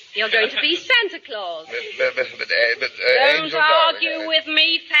 You're going to be Santa Claus. Don't Angel, argue darling, with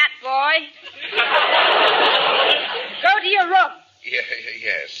me, fat boy. Go to your room.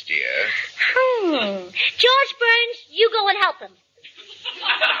 Yes, dear. George Burns, you go and help him.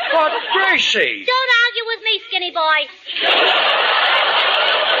 But, Gracie. Don't argue with me, skinny boy.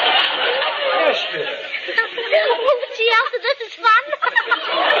 Yes, dear. Oh, gee, Elsa, this is fun.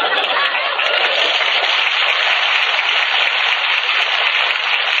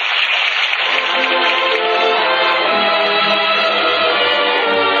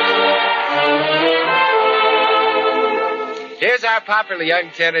 Here's our popular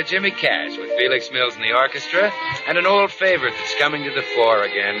young tenor, Jimmy Cash, with Felix Mills in the orchestra, and an old favorite that's coming to the fore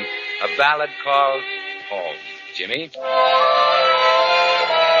again, a ballad called Home. Jimmy?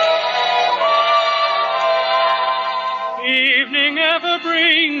 Evening ever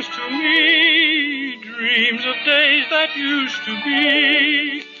brings to me dreams of days that used to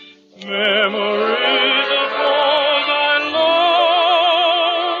be, memories of those I love,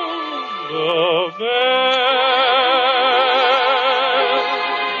 the best.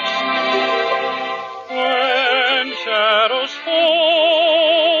 When shadows fall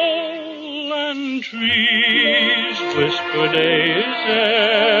and trees whisper day is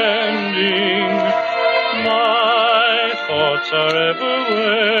ending, my thoughts are ever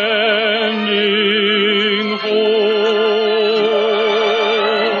wending home.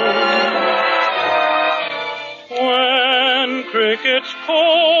 When crickets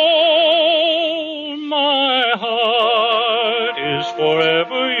call, my heart is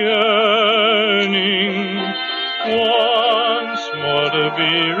forever yearning once more to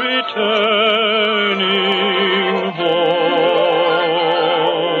be returning home.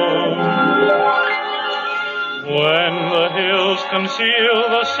 When the hills conceal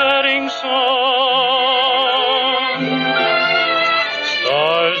the setting sun,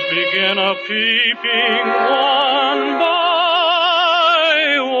 stars begin a peeping one by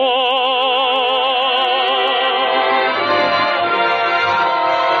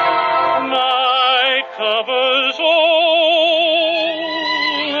one. Night covers all,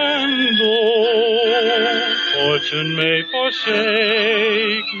 and though person may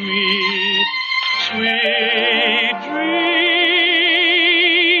forsake me. Sweet dreams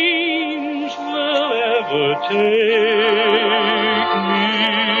will ever take me.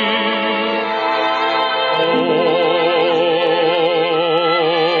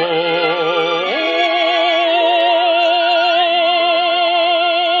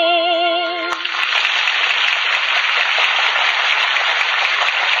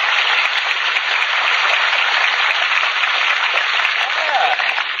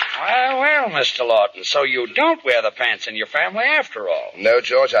 Mr. Lawton, so you don't wear the pants in your family after all. No,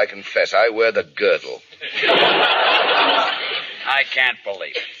 George, I confess, I wear the girdle. I can't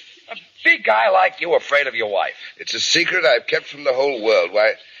believe it. A big guy like you afraid of your wife. It's a secret I've kept from the whole world.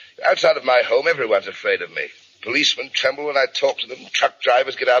 Why, outside of my home, everyone's afraid of me. Policemen tremble when I talk to them. Truck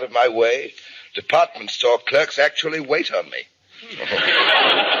drivers get out of my way. Department store clerks actually wait on me.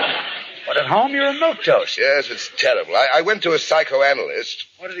 But at home, you're a milquetoast. Yes, it's terrible. I went to a psychoanalyst.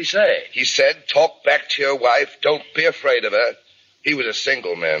 What did he say? He said, talk back to your wife. Don't be afraid of her. He was a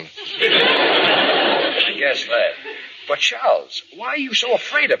single man. I guess that. But, Charles, why are you so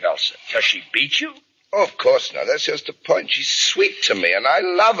afraid of Elsa? Does she beat you? Oh, of course not. That's just the point. She's sweet to me, and I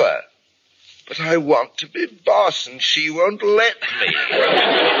love her. But I want to be boss, and she won't let me.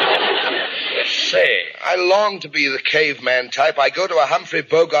 Say, I long to be the caveman type. I go to a Humphrey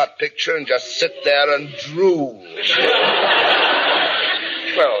Bogart picture and just sit there and drool.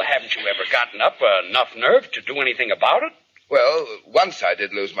 Well, haven't you ever gotten up enough nerve to do anything about it? Well, once I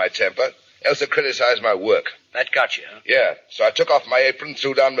did lose my temper. Elsa criticized my work. That got you, huh? Yeah, so I took off my apron,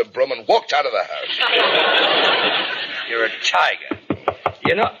 threw down my broom, and walked out of the house. You're a tiger.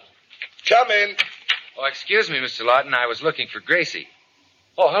 You know... Come in. Oh, excuse me, Mr. Lawton. I was looking for Gracie.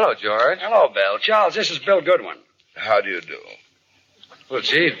 Oh, hello, George. Hello, Bill. Charles, this is Bill Goodwin. How do you do? Well,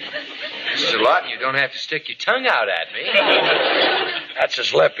 gee, Mr. Lawton, you don't have to stick your tongue out at me. That's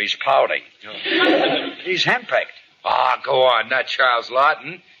his lip. He's pouting. He's henpecked. Ah, go on. Not Charles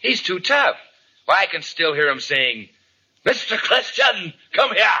Lawton. He's too tough. Why, I can still hear him saying, Mr. Christian,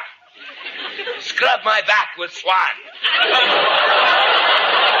 come here. Scrub my back with Swan.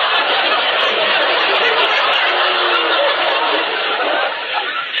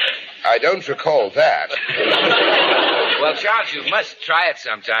 I don't recall that. Well, Charles, you must try it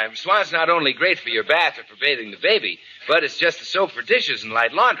sometime. Swan's not only great for your bath or for bathing the baby, but it's just the soap for dishes and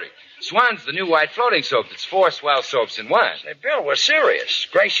light laundry. Swan's the new white floating soap that's 4 swell soaps in one. Say, Bill, we're serious.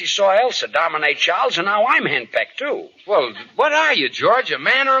 Gracie saw Elsa dominate Charles, and now I'm henpecked, too. Well, what are you, George, a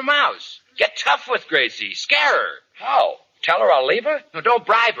man or a mouse? Get tough with Gracie. Scare her. How? Tell her I'll leave her? No, don't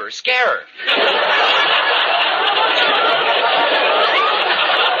bribe her. Scare her.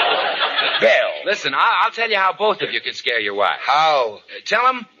 Bill. Listen, I'll tell you how both of you can scare your wife. How? Tell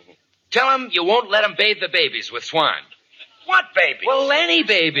him you won't let him bathe the babies with Swan. What babies? Well, any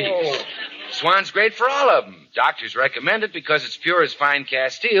babies. Oh. Swan's great for all of them. Doctors recommend it because it's pure as fine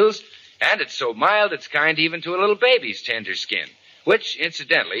Castiles, and it's so mild it's kind even to a little baby's tender skin. Which,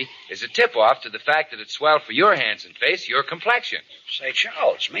 incidentally, is a tip-off to the fact that it's swell for your hands and face, your complexion. Say,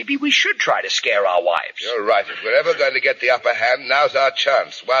 Charles, maybe we should try to scare our wives. You're right. If we're ever going to get the upper hand, now's our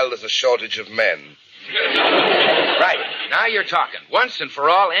chance, while there's a shortage of men. Right. Now you're talking. Once and for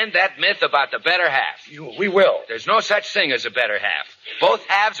all, end that myth about the better half. We will. There's no such thing as a better half. Both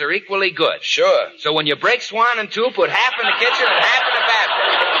halves are equally good. Sure. So when you break Swan in two, put half in the kitchen and half in the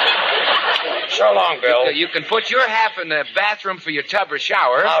bathroom. So long, Bill. You can put your half in the bathroom for your tub or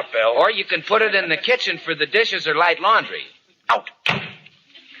shower. Out, Bill. Or you can put it in the kitchen for the dishes or light laundry. Out.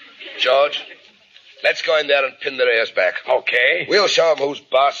 George, let's go in there and pin their ears back. Okay. We'll show them who's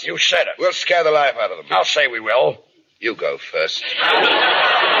boss. You said it. We'll scare the life out of them. I'll say we will. You go first.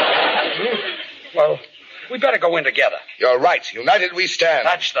 Well, we better go in together. You're right. United we stand.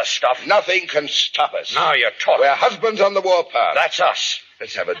 That's the stuff. Nothing can stop us. Now you're talking. We're husbands on the warpath. That's us.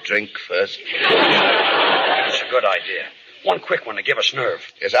 Let's have a drink first. That's a good idea. One quick one to give us nerve.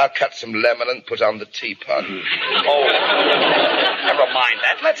 Yes, I'll cut some lemon and put on the teapot. Oh, never mind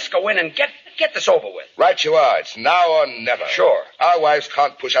that. Let's go in and get this over with. Right you are. It's now or never. Sure. Our wives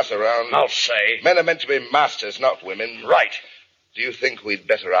can't push us around. I'll say. Men are meant to be masters, not women. Right. Do you think we'd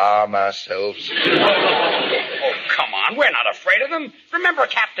better arm ourselves? Oh, come on. We're not afraid of them. Remember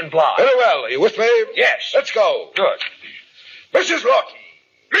Captain Bligh. Very well. Are you with me? Yes. Let's go. Good. Mrs. Lawton.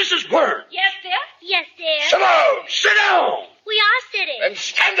 Mrs. Burns. Yes, dear? Yes, dear. Sit down. Sit down. We are sitting. Then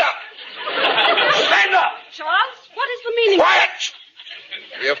stand up. Stand up. Charles, what is the meaning? Quiet.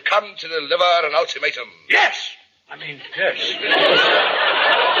 We have come to deliver an ultimatum. Yes. Yes.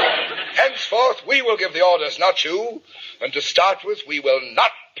 Henceforth, we will give the orders, not you. And to start with, we will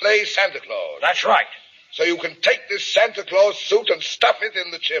not play Santa Claus. That's right. so you can take this Santa Claus suit and stuff it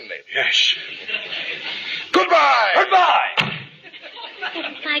in the chimney. Yes. Goodbye! Goodbye!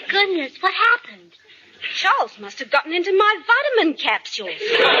 Oh, my goodness, what happened? Charles must have gotten into my vitamin capsules.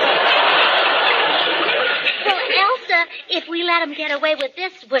 Well, Elsa, if we let him get away with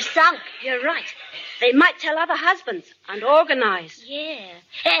this, we're sunk. You're right. They might tell other husbands and organize. Yeah.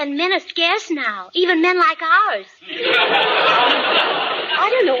 And men are scarce now, even men like ours. I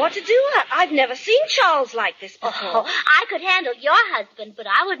don't know what to do. I've never seen Charles like this before. Oh, I could handle your husband, but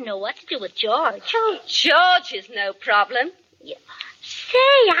I wouldn't know what to do with George. Oh, George is no problem. Yeah. Say,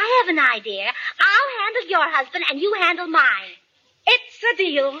 I have an idea. I'll handle your husband and you handle mine. It's a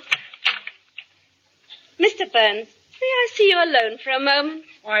deal. Mr. Burns, may I see you alone for a moment?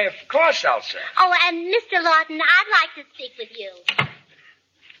 Why, of course, Elsa. Oh, and Mr. Lawton, I'd like to speak with you.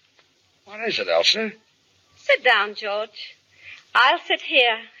 What is it, Elsa? Sit down, George. I'll sit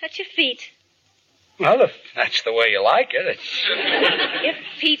here at your feet. Well, if that's the way you like it, it's... Your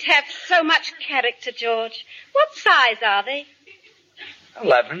feet have so much character, George. What size are they?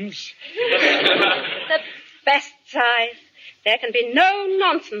 11s. The best size. There can be no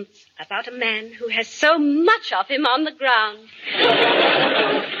nonsense about a man who has so much of him on the ground.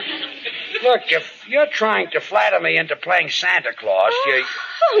 Look, if you're trying to flatter me into playing Santa Claus, you...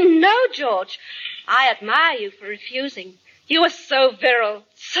 Oh, no, George. I admire you for refusing. You are so virile,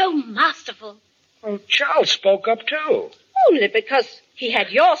 so masterful. Well, Charles spoke up, too. Only because he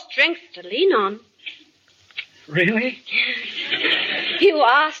had your strength to lean on. Really? You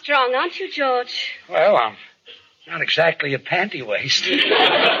are strong, aren't you, George? Well, I'm not exactly a panty waist.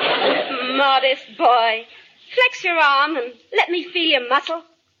 Modest boy. Flex your arm and let me feel your muscle.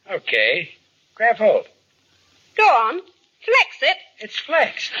 Okay. Grab hold. Go on. Flex it. It's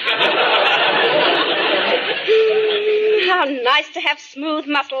flexed. How nice to have smooth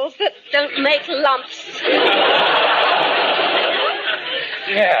muscles that don't make lumps.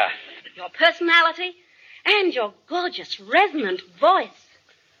 Yeah. Your personality and your gorgeous, resonant voice.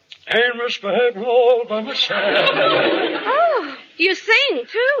 And misbehaving all by myself. Oh, you sing,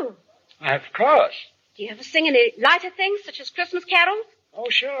 too. Of course. Do you ever sing any lighter things, such as Christmas carols? Oh,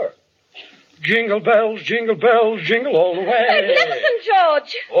 sure. Jingle bells, jingle all the way. Magnificent,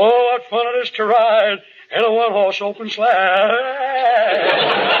 George. Oh, what fun it is to ride in a one-horse open sleigh.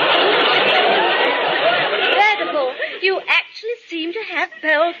 Incredible. You actually seem to have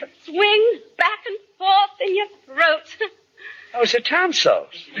bells that swing back and forth in your throat. Those are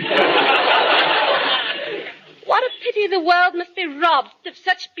tonsils. What a pity the world must be robbed of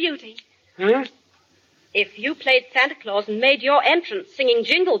such beauty. Huh? If you played Santa Claus and made your entrance singing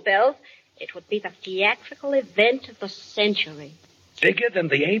Jingle Bells, it would be the theatrical event of the century. Bigger than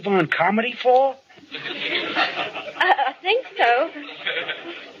the Avon Comedy Fall? I think so.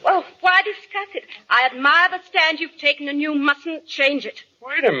 Well, why discuss it? I admire the stand you've taken and you mustn't change it.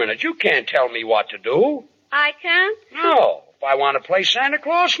 Wait a minute. You can't tell me what to do. I can't? No. If I want to play Santa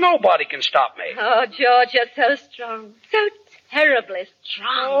Claus, nobody can stop me. Oh, George, you're so strong. So terribly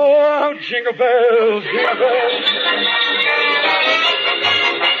strong. Oh, jingle bells, jingle bells.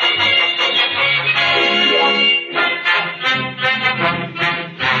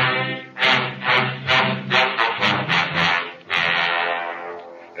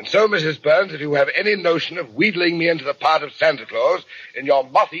 And so, Mrs. Burns, if you have any notion of wheedling me into the part of Santa Claus in your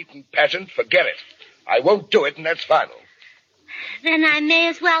moth-eaten pageant, forget it. I won't do it, and that's final. Then I may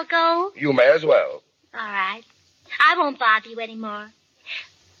as well go? You may as well. All right. I won't bother you anymore.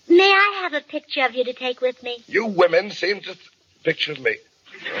 May I have a picture of you to take with me? You women seem to picture me.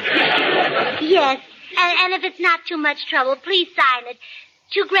 Yes. And if it's not too much trouble, please sign it.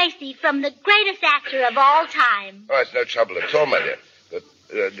 To Gracie, from the greatest actor of all time. Oh, it's no trouble at all, my dear. But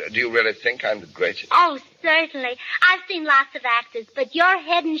do you really think I'm the greatest? Oh, certainly. I've seen lots of actors, but you're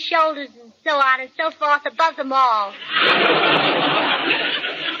head and shoulders and so on and so forth above them all.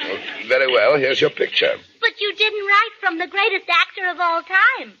 Well, very well. Here's your picture. But you didn't write from the greatest actor of all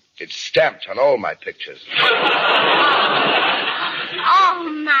time. It's stamped on all my pictures. Oh,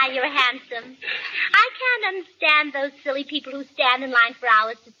 my, you're handsome. I can't understand those silly people who stand in line for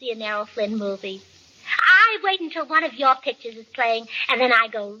hours to see an Errol Flynn movie. I wait until one of your pictures is playing, and then I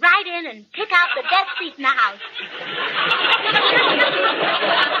go right in and pick out the best seat in the house.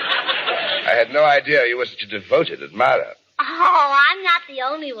 I had no idea you were such a devoted admirer. Oh, I'm not the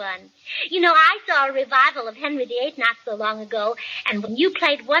only one. You know, I saw a revival of Henry VIII not so long ago, and when you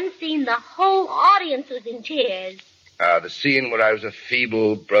played one scene, the whole audience was in tears. The scene where I was a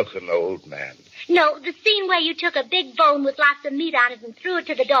feeble, broken old man. No, the scene where you took a big bone with lots of meat on it and threw it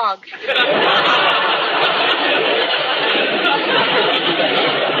to the dogs.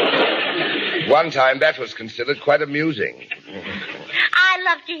 one time, that was considered quite amusing. I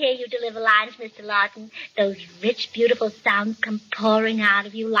love to hear you deliver lines, Mr. Lawton. Those rich, beautiful sounds come pouring out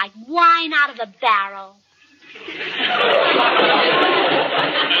of you like wine out of a barrel.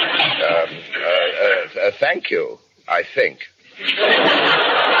 Thank you, I think.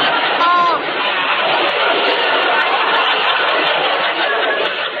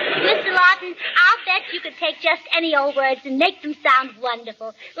 Mr. Lawton, I'll bet you could take just any old words and make them sound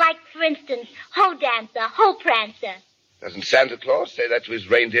wonderful. Like, for instance, ho dancer, ho prancer. Doesn't Santa Claus say that to his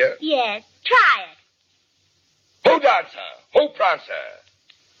reindeer? Yes, try it. Ho dancer, ho prancer.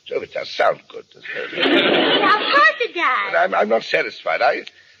 So it does sound good, doesn't it? Yeah, of course it does. But I'm not satisfied.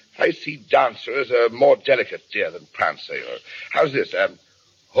 I see dancer as a more delicate deer than prancer. How's this?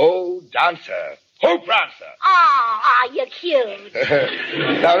 Ho dancer, ho prancer. Oh, you're cute.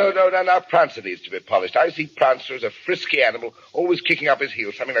 No, Prancer needs to be polished. I see Prancer as a frisky animal, always kicking up his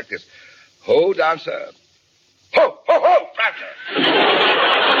heels, something like this. Ho, dancer. Ho, ho, ho, Prancer.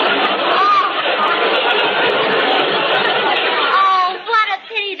 Oh, what a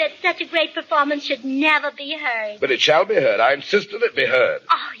pity that such a great performance should never be heard. But it shall be heard. I insist that it be heard.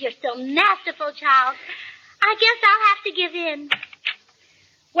 Oh, you're so masterful, child. I guess I'll have to give in.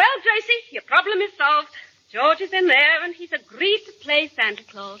 Well, Gracie, your problem is solved. George is in there, and he's agreed to play Santa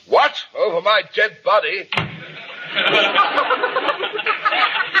Claus. What? Over my dead body?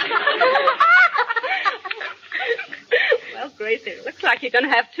 Well, Gracie, it looks like you're going to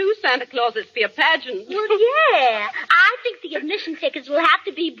have two Santa Clauses for your pageant. Well, yeah. I think the admission tickets will have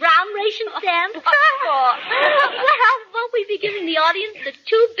to be brown ration stamps. Well, won't we be giving the audience the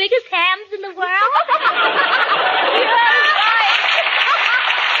two biggest hams in the world?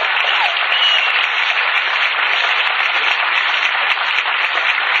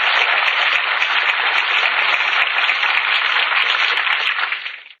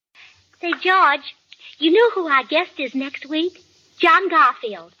 Say, George, you know who our guest is next week? John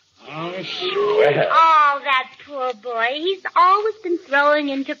Garfield. Oh, swear. Oh, that poor boy. He's always been throwing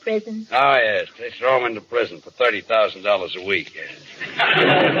into prison. Oh, yes. They throw him into prison for $30,000 a week.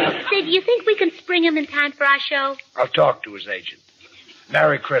 Say, do you think we can spring him in time for our show? I'll talk to his agent.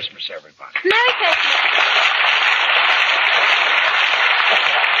 Merry Christmas, everybody. Merry Christmas.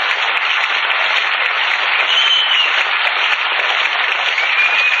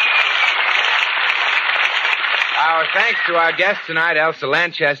 Our thanks to our guest tonight, Elsa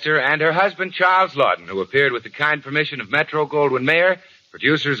Lanchester, and her husband, Charles Lawton, who appeared with the kind permission of Metro-Goldwyn-Mayer,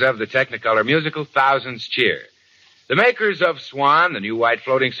 producers of the Technicolor musical Thousands Cheer. The makers of Swan, the new white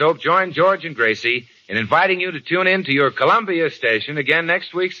floating soap, join George and Gracie in inviting you to tune in to your Columbia station again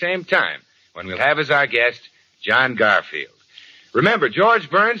next week, same time, when we'll have as our guest John Garfield. Remember, George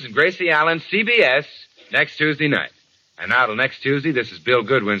Burns and Gracie Allen, CBS, next Tuesday night. And now till next Tuesday, this is Bill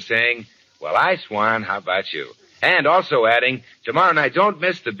Goodwin saying, well, I, Swan, how about you? And also adding, tomorrow night, don't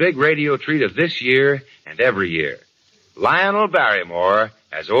miss the big radio treat of this year and every year. Lionel Barrymore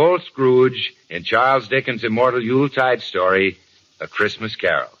as Old Scrooge in Charles Dickens' immortal Yuletide story, A Christmas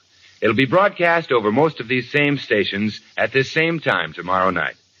Carol. It'll be broadcast over most of these same stations at this same time tomorrow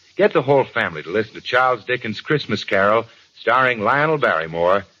night. Get the whole family to listen to Charles Dickens' Christmas Carol starring Lionel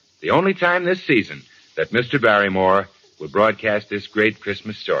Barrymore, the only time this season that Mr. Barrymore will broadcast this great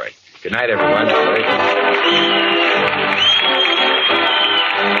Christmas story. Good night, everyone.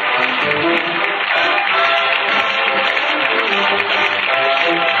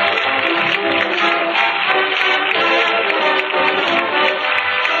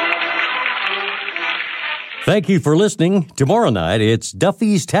 Thank you for listening. Tomorrow night, it's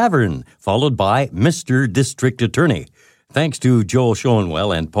Duffy's Tavern, followed by Mr. District Attorney. Thanks to Joel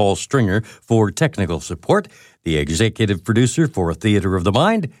Schoenwell and Paul Stringer for technical support. The executive producer for Theater of the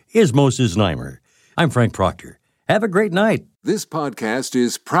Mind is Moses Neimer. I'm Frank Proctor. Have a great night. This podcast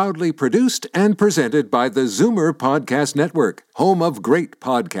is proudly produced and presented by the Zoomer Podcast Network, home of great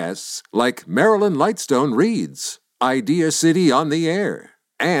podcasts like Marilyn Lightstone Reads, Idea City on the Air,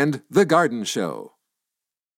 and The Garden Show.